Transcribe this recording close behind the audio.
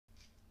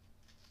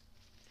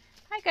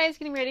Alright guys,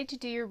 getting ready to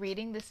do your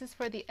reading. This is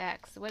for the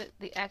ex. What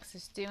the ex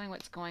is doing,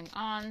 what's going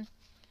on.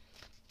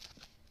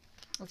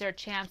 Is there a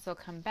chance they'll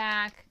come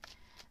back?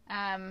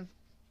 The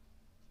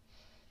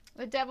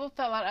devil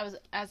fell out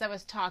as I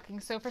was talking.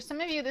 So for some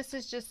of you, this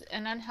is just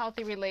an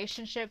unhealthy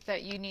relationship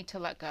that you need to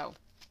let go.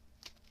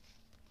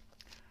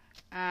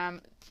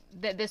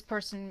 That this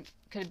person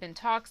could have been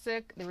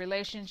toxic. The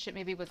relationship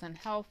maybe was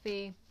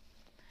unhealthy.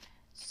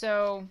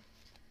 So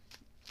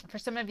for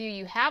some of you,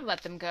 you have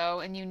let them go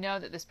and you know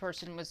that this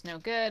person was no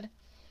good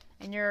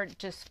and you're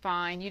just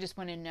fine. You just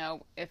want to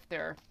know if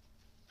they're,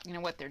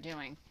 what they're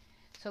doing.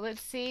 So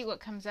let's see what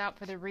comes out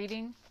for the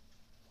reading.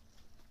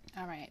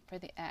 All right, for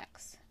the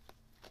ex.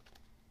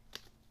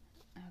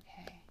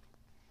 Okay.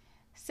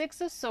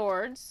 Six of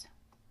Swords,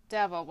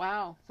 Devil.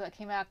 Wow, so that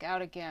came back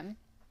out again.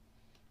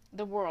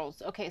 The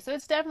Worlds. Okay, so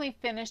it's definitely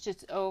finished.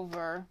 It's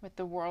over with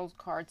the World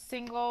card.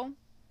 Single,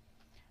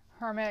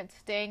 Hermit,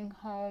 staying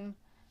home,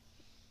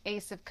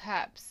 Ace of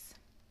Cups.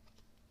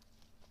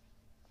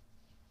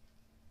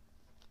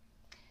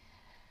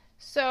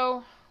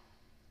 So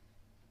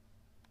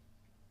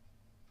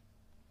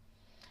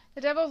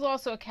the Devil is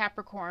also a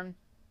Capricorn,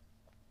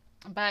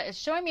 but it's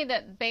showing me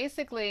that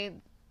basically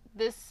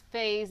this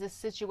phase, this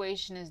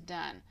situation is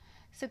done.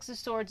 Six of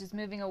Swords is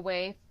moving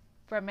away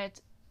from it,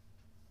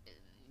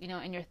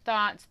 in your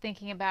thoughts,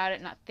 thinking about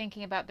it, not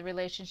thinking about the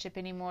relationship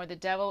anymore. The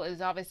Devil is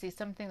obviously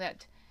something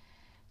that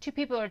two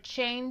people are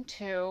chained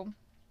to.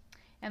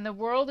 And the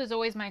World is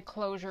always my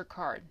closure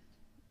card.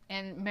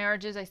 And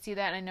marriages, I see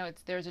that, and I know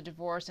there's a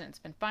divorce and it's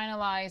been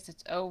finalized,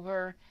 it's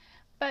over.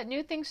 But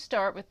new things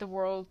start with the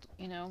World,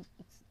 it's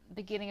the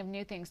beginning of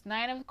new things.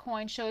 Nine of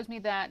Coins shows me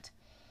that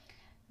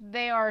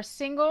they are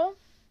single.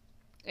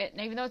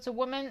 Even though it's a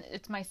woman,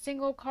 it's my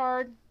single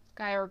card,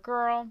 guy or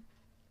girl.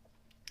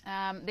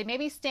 They may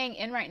be staying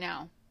in right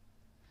now,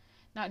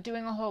 not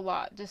doing a whole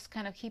lot, just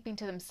kind of keeping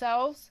to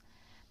themselves.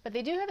 But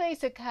they do have the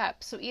Ace of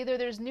Cups, so either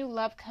there's new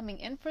love coming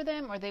in for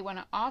them or they want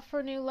to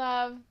offer new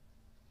love.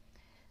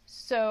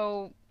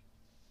 So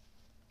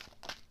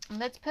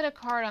let's put a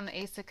card on the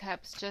Ace of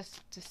Cups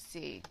just to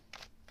see.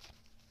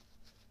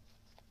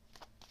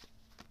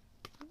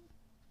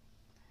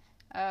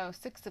 Oh,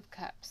 Six of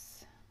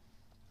Cups.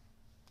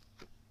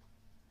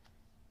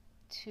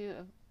 Two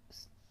of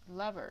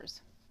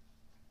Lovers.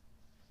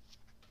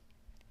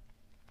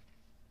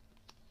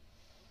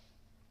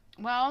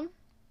 Well,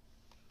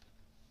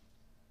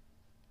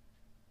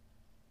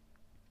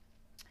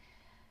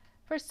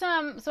 for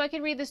some, so I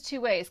can read this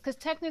two ways, because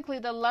technically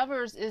the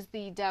Lovers is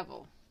the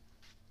Devil.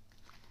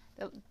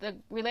 The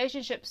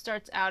relationship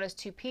starts out as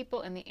two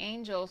people and the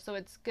angel, so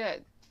it's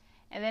good.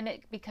 And then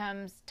it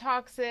becomes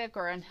toxic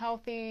or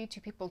unhealthy, two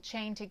people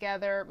chained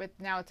together, but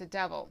now it's a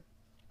devil.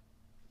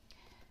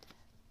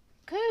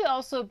 Could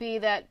also be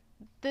that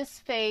this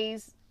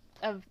phase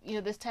of,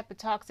 this type of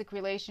toxic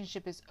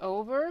relationship is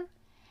over.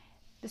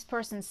 This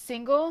person's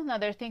single. Now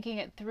they're thinking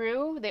it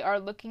through. They are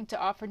looking to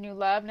offer new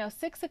love. Now,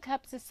 Six of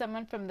Cups is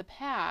someone from the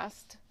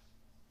past.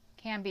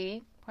 Can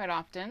be, quite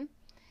often.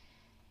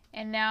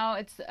 And now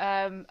it's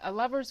a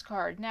Lover's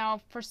card.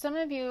 Now, for some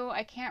of you,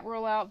 I can't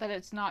rule out that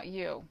it's not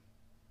you.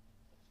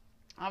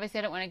 Obviously,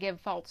 I don't want to give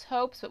false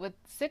hopes, but with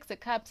Six of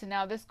Cups and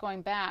now this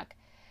going back,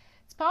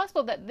 it's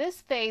possible that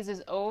this phase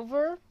is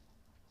over.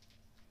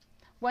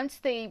 Once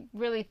they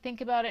really think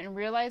about it and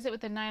realize it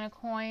with the Nine of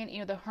Coins,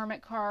 the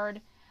Hermit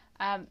card,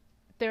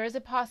 there is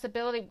a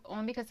possibility,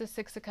 only because the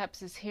Six of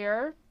Cups is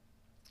here,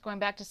 it's going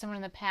back to someone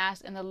in the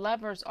past, and the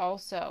Lovers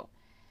also.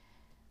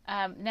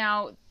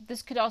 Now,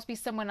 this could also be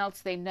someone else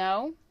they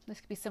know.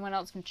 This could be someone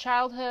else from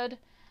childhood,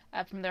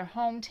 from their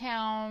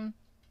hometown,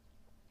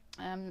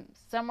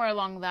 somewhere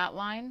along that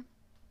line.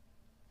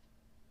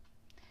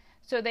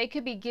 So they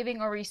could be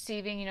giving or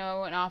receiving,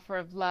 an offer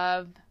of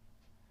love,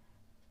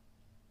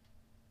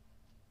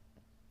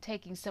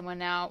 taking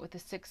someone out with the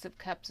Six of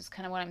Cups is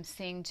kind of what I'm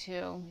seeing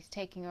too. He's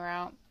taking her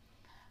out.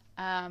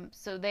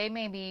 So they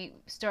may be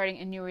starting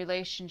a new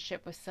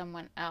relationship with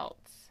someone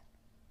else.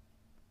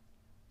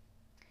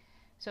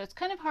 So it's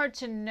kind of hard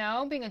to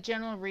know, being a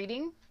general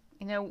reading,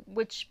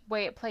 which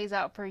way it plays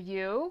out for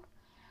you.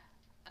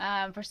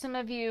 For some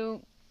of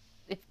you,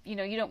 if you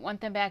don't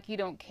want them back, you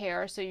don't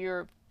care, so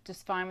you're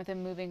just fine with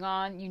them moving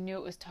on. You knew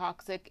it was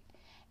toxic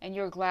and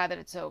you're glad that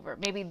it's over.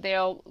 Maybe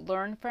they'll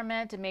learn from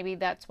it, and maybe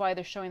that's why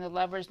they're showing the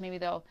Lovers. Maybe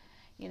they'll,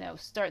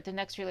 start the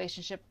next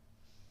relationship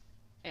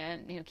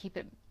and keep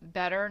it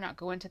better, not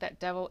go into that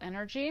devil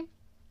energy.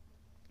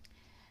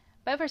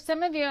 But for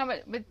some of you,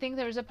 I would think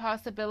there's a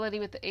possibility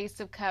with the Ace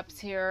of Cups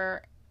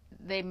here,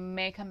 they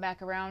may come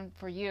back around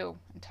for you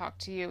and talk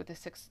to you with the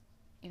Six.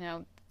 It's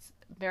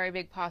a very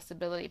big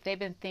possibility if they've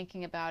been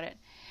thinking about it.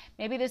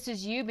 Maybe this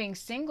is you being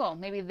single.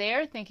 Maybe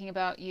they're thinking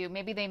about you.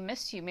 Maybe they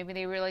miss you. Maybe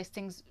they realize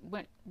things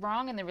went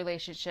wrong in the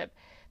relationship.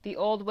 The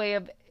old way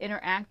of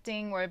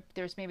interacting, where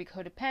there's maybe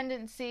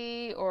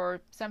codependency or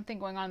something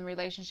going on in the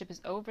relationship, is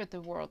over at the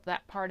World.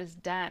 That part is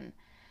done.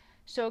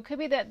 So it could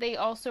be that they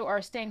also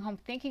are staying home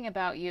thinking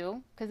about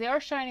you, because they are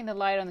shining the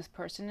light on this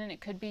person, and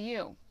it could be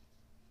you.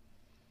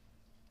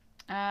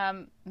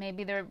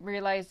 Maybe they're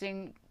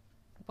realizing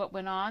what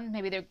went on.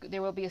 Maybe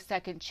there will be a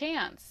second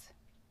chance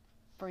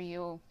for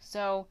you.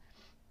 So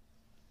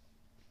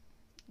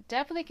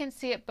definitely can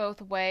see it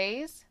both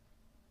ways.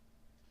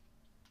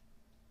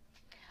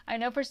 I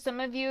know for some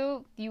of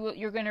you,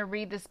 you're going to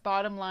read this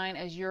bottom line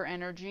as your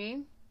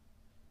energy.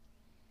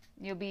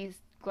 You'll be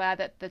glad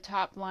that the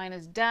top line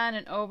is done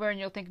and over, and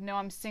you'll think, no,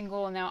 I'm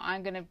single, and now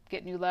I'm going to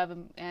get new love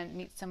and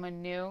meet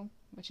someone new,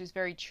 which is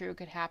very true,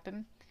 could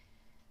happen.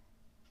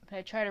 But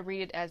I try to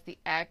read it as the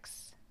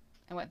X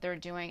and what they're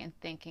doing and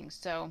thinking.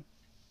 So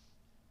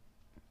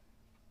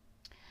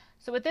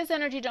with this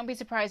energy, don't be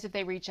surprised if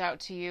they reach out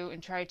to you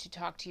and try to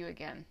talk to you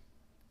again.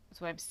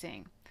 That's what I'm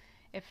seeing.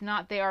 If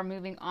not, they are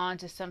moving on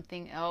to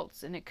something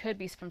else, and it could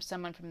be from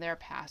someone from their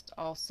past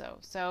also.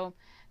 So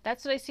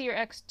that's what I see your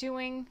ex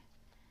doing.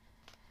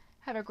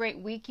 Have a great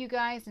week, you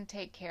guys, and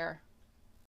take care.